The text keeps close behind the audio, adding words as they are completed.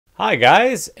Hi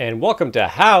guys, and welcome to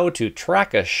How to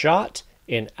Track a Shot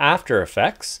in After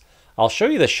Effects. I'll show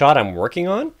you the shot I'm working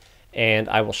on, and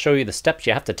I will show you the steps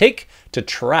you have to take to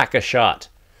track a shot.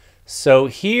 So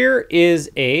here is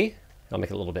I'll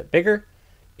make it a little bit bigger,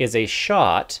 is a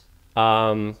shot.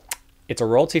 It's a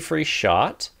royalty-free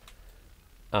shot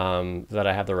that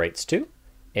I have the rights to,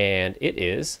 and it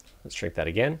is, let's shrink that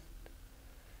again,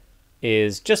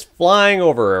 is just flying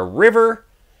over a river,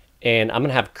 and I'm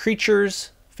gonna have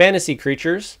creatures, fantasy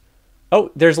creatures. Oh,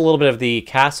 there's a little bit of the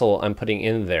castle I'm putting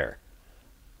in there.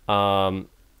 And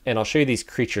I'll show you these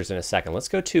creatures in a second. Let's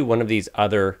go to one of these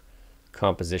other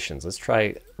compositions. Let's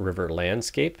try river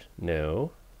landscape.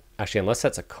 No, actually, unless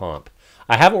that's a comp.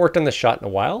 I haven't worked on this shot in a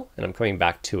while, and I'm coming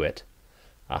back to it.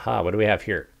 Aha, what do we have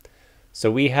here? So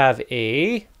we have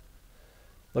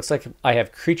looks like I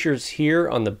have creatures here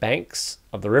on the banks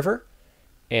of the river,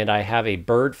 and I have a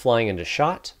bird flying into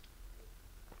shot.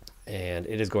 And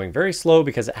it is going very slow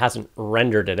because it hasn't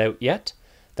rendered it out yet.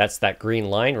 That's that green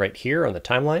line right here on the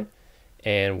timeline.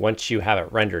 And once you have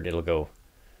it rendered, it'll go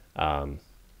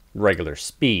regular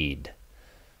speed.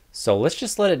 So let's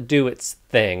just let it do its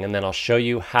thing, and then I'll show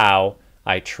you how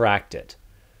I tracked it.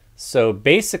 So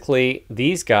basically,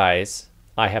 these guys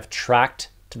I have tracked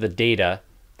to the data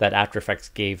that After Effects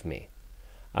gave me.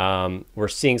 We're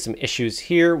seeing some issues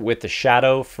here with the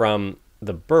shadow from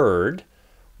the bird,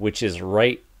 which is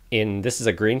right in, this is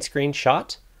a green screen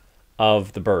shot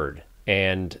of the bird,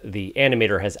 and the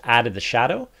animator has added the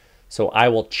shadow, so I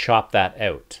will chop that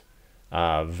out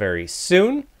very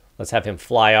soon. Let's have him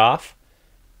fly off,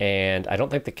 and I don't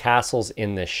think the castle's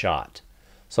in this shot.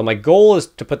 So my goal is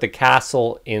to put the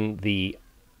castle in the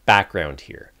background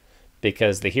here,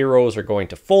 because the heroes are going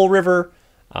to Full River,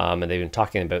 and they've been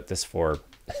talking about this for,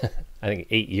 I think,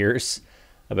 8 years,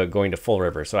 about going to Full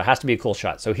River, so it has to be a cool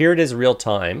shot. So here it is real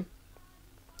time.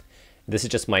 This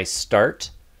is just my start.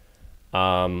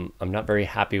 I'm not very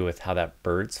happy with how that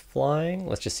bird's flying.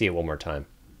 Let's just see it one more time,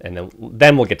 and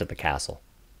then we'll get to the castle.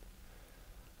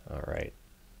 All right.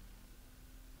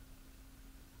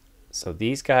 So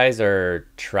these guys are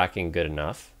tracking good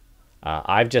enough.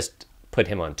 I've just put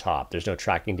him on top. There's no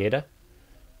tracking data,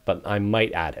 but I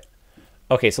might add it.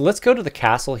 Okay, so let's go to the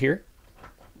castle here.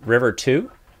 River 2.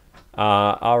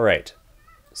 All right.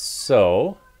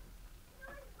 So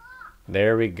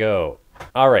there we go.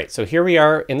 All right, so here we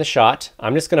are in the shot.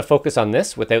 I'm just going to focus on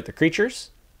this without the creatures,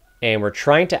 and we're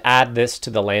trying to add this to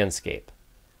the landscape.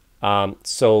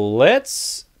 So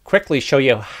let's quickly show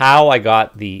you how I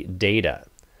got the data.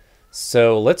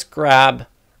 So let's grab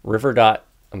river dot.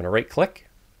 I'm going to right click,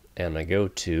 and I'm going to go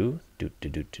to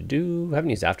I haven't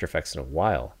used After Effects in a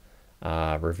while.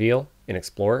 Reveal in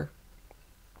Explorer,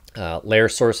 layer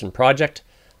source and project.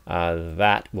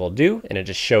 That will do, and it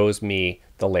just shows me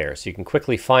the layer, so you can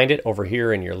quickly find it over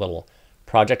here in your little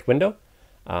project window.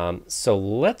 So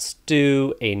let's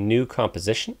do a new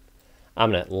composition.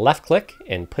 I'm going to left click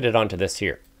and put it onto this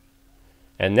here,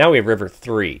 and now we have river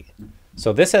 3.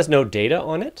 So this has no data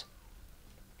on it.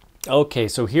 Okay,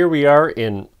 so here we are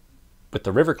with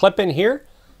the river clip in here,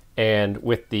 and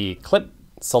with the clip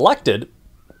selected,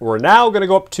 we're now going to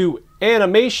go up to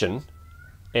animation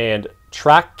and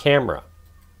track camera.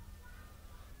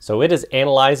 So it is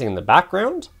analyzing in the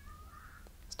background,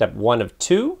 step 1 of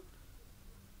 2,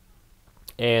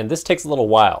 and this takes a little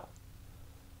while.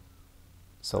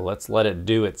 So let's let it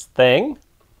do its thing.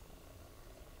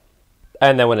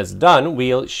 And then when it's done,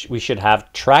 we should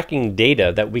have tracking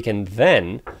data that we can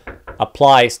then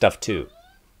apply stuff to.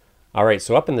 All right,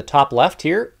 so up in the top left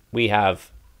here, we have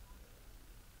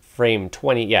frame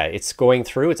 20. Yeah, it's going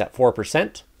through, it's at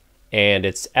 4%, and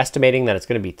it's estimating that it's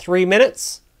going to be 3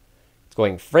 minutes. It's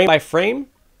going frame by frame.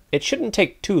 It shouldn't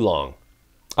take too long.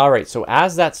 All right, so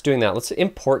as that's doing that, let's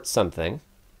import something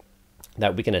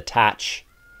that we can attach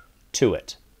to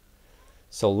it.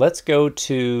 So let's go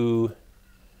to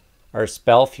our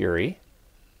Spell Fury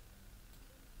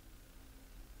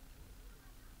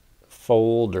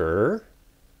folder,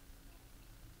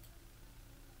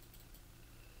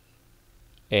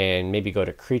 and maybe go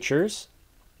to creatures.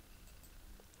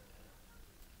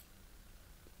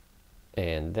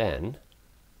 And then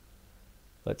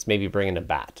let's maybe bring in a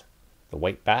bat, the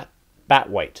white bat, bat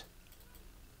white.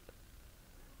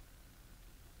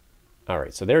 All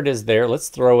right, so there it is there. Let's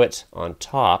throw it on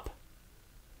top.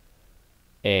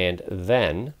 And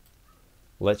then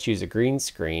let's use a green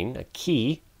screen, a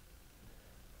key,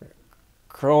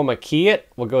 chroma key it.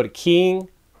 We'll go to keying,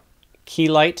 key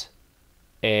light,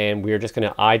 and we're just going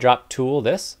to eyedrop tool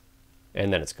this,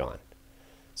 and then it's gone.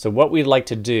 So what we'd like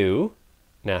to do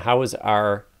now, how is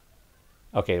our,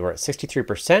 okay, we're at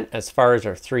 63% as far as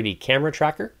our 3D camera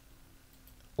tracker.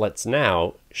 let's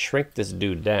now shrink this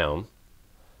dude down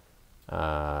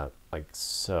like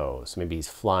so. So maybe he's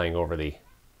flying over the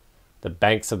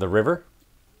banks of the river.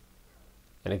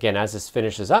 And again, as this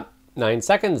finishes up, 9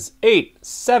 seconds, 8,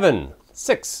 7,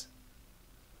 6.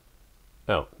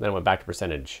 Oh, then it went back to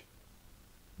percentage.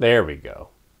 There we go.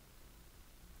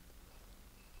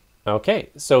 Okay,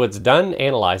 so it's done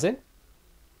analyzing.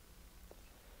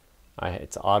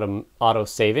 It's auto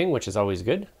saving, which is always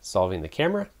good. Solving the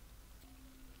camera.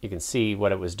 You can see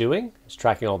what it was doing. It's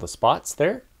tracking all the spots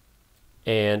there.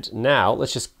 And now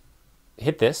let's just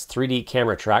hit this 3D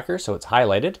camera tracker so it's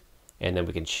highlighted. And then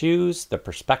we can choose the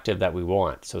perspective that we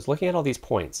want. So it's looking at all these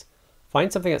points.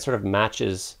 Find something that sort of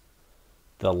matches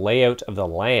the layout of the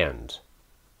land.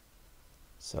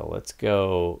 So let's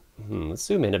go, let's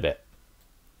zoom in a bit.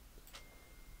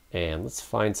 And let's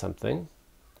find something.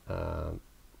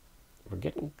 We're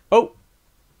getting, oh,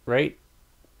 right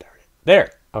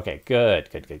there. Okay, good.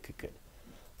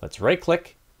 Let's right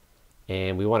click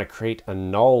and we want to create a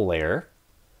null layer.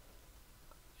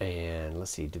 And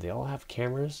let's see, do they all have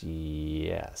cameras?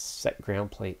 Yes, set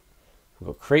ground plate.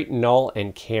 We'll go create null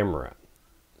and camera.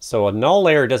 So a null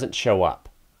layer doesn't show up,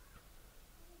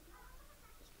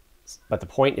 but the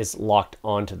point is locked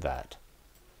onto that.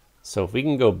 So if we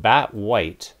can go bat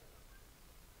white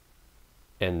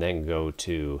and then go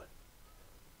to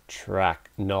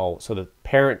track null, so the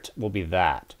parent will be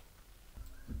that.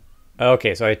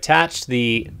 Okay, so I attached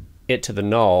it to the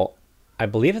null. I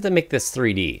believe I have to make this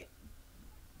 3D.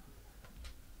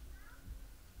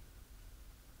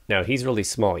 Now he's really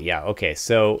small. Yeah, okay,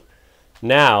 so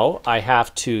now I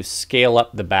have to scale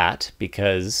up the bat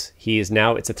because it's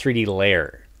a 3D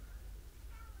layer.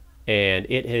 And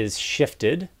it has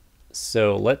shifted.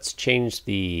 So let's change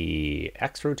the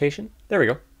X rotation. There we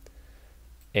go.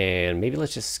 And maybe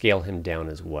let's just scale him down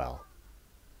as well.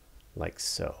 Like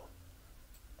so.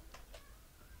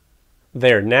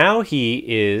 There, now he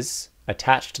is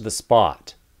attached to the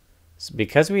spot. So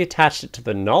because we attached it to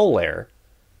the null layer,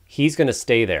 he's going to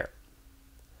stay there.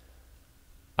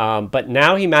 But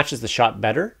now he matches the shot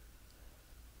better.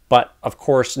 But of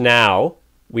course now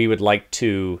we would like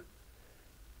to,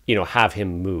 have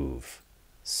him move.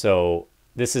 So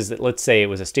this is, let's say it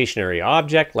was a stationary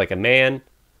object like a man.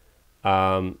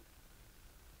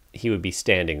 He would be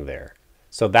standing there.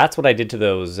 So that's what I did to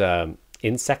those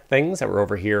insect things that were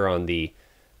over here on the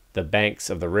banks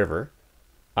of the river.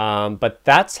 But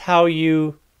that's how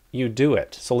you do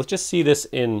it. So let's just see this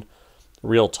in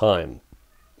real time.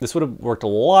 This would have worked a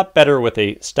lot better with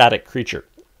a static creature,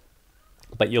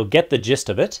 but you'll get the gist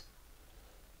of it.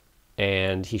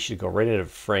 And he should go right into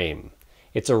frame.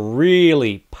 It's a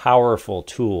really powerful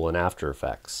tool in After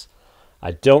Effects.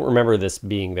 I don't remember this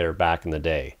being there back in the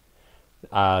day.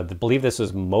 I believe this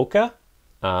was Mocha,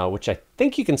 which I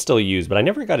think you can still use, but I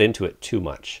never got into it too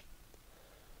much.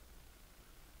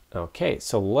 Okay,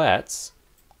 so let's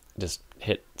just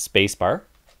hit spacebar.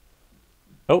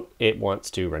 Oh, it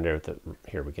wants to render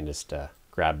here. We can just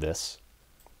grab this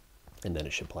and then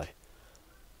it should play.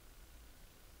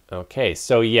 Okay,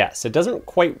 so yes, it doesn't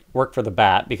quite work for the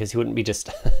bat because he wouldn't be just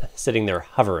sitting there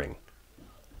hovering.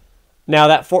 Now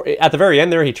at the very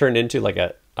end there, he turned into like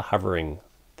a hovering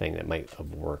thing that might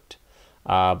have worked.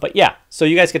 But yeah, so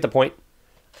you guys get the point.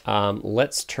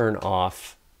 Let's turn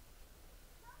off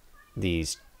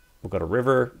these. We'll go to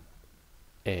river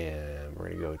and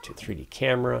we're gonna go to 3D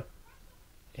camera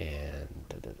and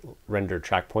render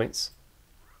track points.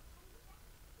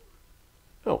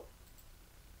 Oh.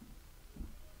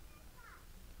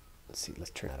 Let's see,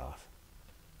 let's turn that off.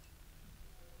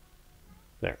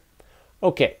 There.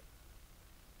 Okay.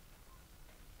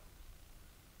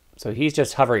 So he's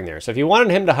just hovering there. So if you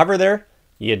wanted him to hover there,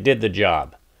 you did the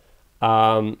job.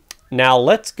 Now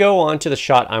let's go on to the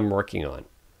shot I'm working on.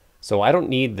 So I don't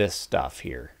need this stuff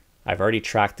here. I've already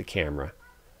tracked the camera.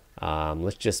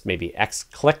 Let's just maybe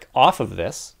X-click off of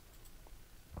this.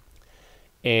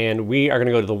 And we are going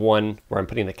to go to the one where I'm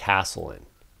putting the castle in.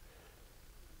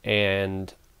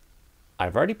 And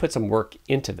I've already put some work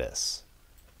into this.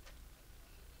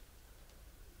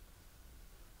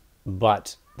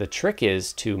 But the trick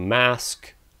is to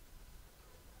mask.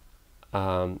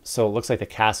 So it looks like the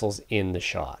castle's in the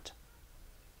shot.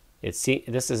 This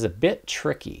is a bit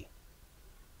tricky.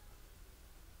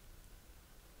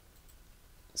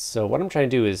 So what I'm trying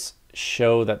to do is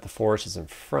show that the forest is in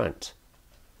front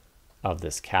of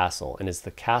this castle. And is the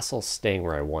castle staying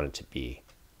where I want it to be?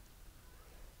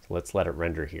 So let's let it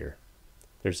render here.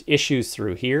 There's issues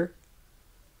through here.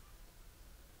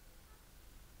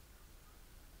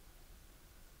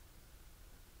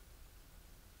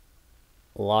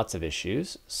 Lots of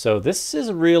issues. So this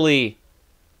is really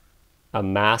a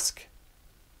masking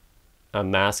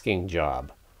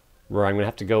job where I'm going to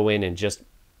have to go in and just,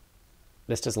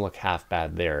 this doesn't look half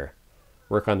bad there.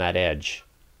 Work on that edge.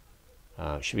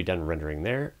 Should be done rendering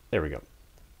there. There we go.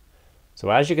 So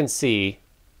as you can see,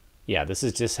 yeah, this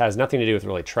is just has nothing to do with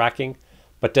really tracking,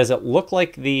 but does it look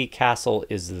like the castle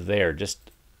is there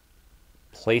just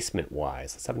placement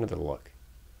wise? Let's have another look.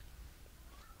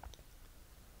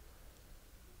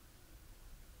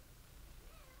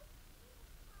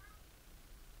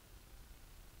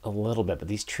 A little bit, but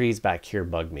these trees back here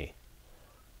bug me.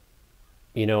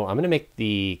 You know, I'm going to make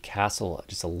the castle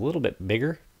just a little bit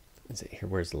bigger. Is it here?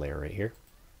 Where's the layer? Right here.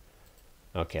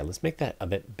 Okay, let's make that a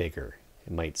bit bigger.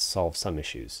 It might solve some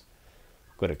issues.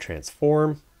 Go to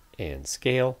transform and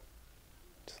scale.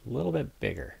 Just a little bit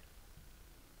bigger.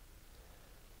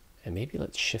 And maybe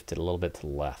let's shift it a little bit to the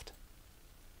left.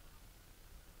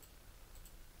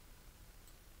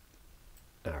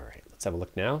 All right, let's have a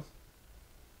look now.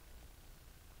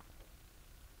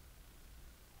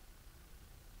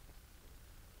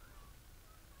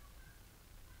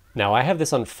 Now I have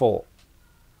this on full.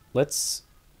 Let's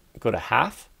go to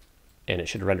half and it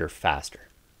should render faster,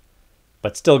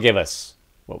 but still give us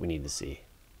what we need to see.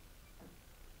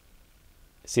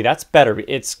 See, that's better.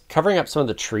 It's covering up some of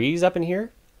the trees up in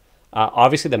here.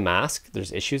 Obviously the mask,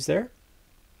 there's issues there.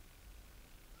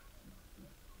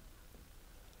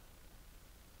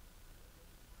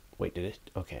 Wait, did it?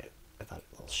 Okay, I thought it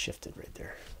a little shifted right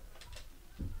there.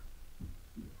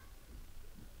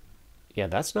 Yeah,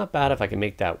 that's not bad if I can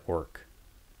make that work.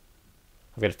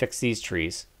 I've got to fix these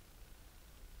trees.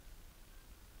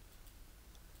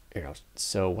 Here,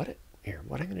 so what I'm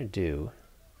going to do.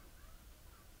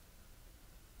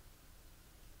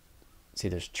 See,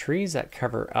 there's trees that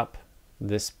cover up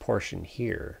this portion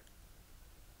here.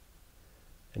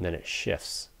 And then it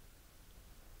shifts.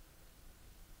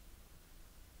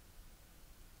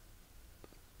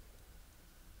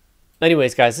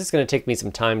 Anyways, guys, this is going to take me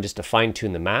some time just to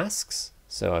fine-tune the masks.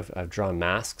 So I've drawn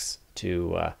masks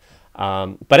to...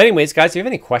 but anyways, guys, if you have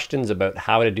any questions about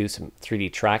how to do some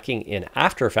 3D tracking in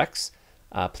After Effects,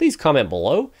 please comment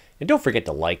below. And don't forget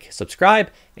to like,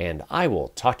 subscribe, and I will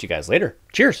talk to you guys later.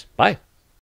 Cheers. Bye.